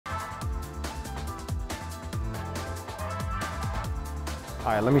All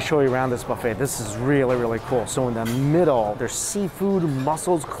right, let me show you around this buffet. This is really, really cool. So in the middle, there's seafood,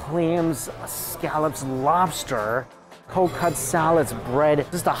 mussels, clams, scallops, lobster, cold cut salads, bread.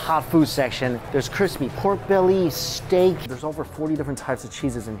 This is the hot food section. There's crispy pork belly, steak. There's over 40 different types of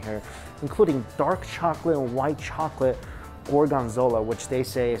cheeses in here, including dark chocolate and white chocolate gorgonzola, which they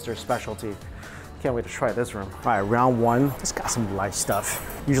say is their specialty. Can't wait to try this room. All right, round one. It's got some light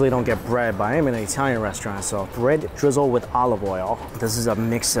stuff. Usually don't get bread, but I am in an Italian restaurant, so bread drizzled with olive oil. This is a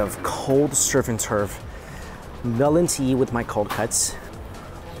mix of cold surf and turf, melon tea with my cold cuts.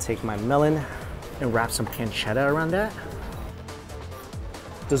 Take my melon and wrap some pancetta around that.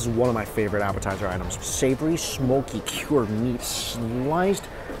 This is one of my favorite appetizer items. Savory, smoky, cured meat, sliced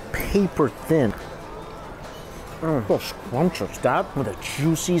paper thin. So scrumptious. That with a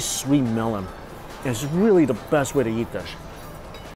juicy, sweet melon. It's really the best way to eat this.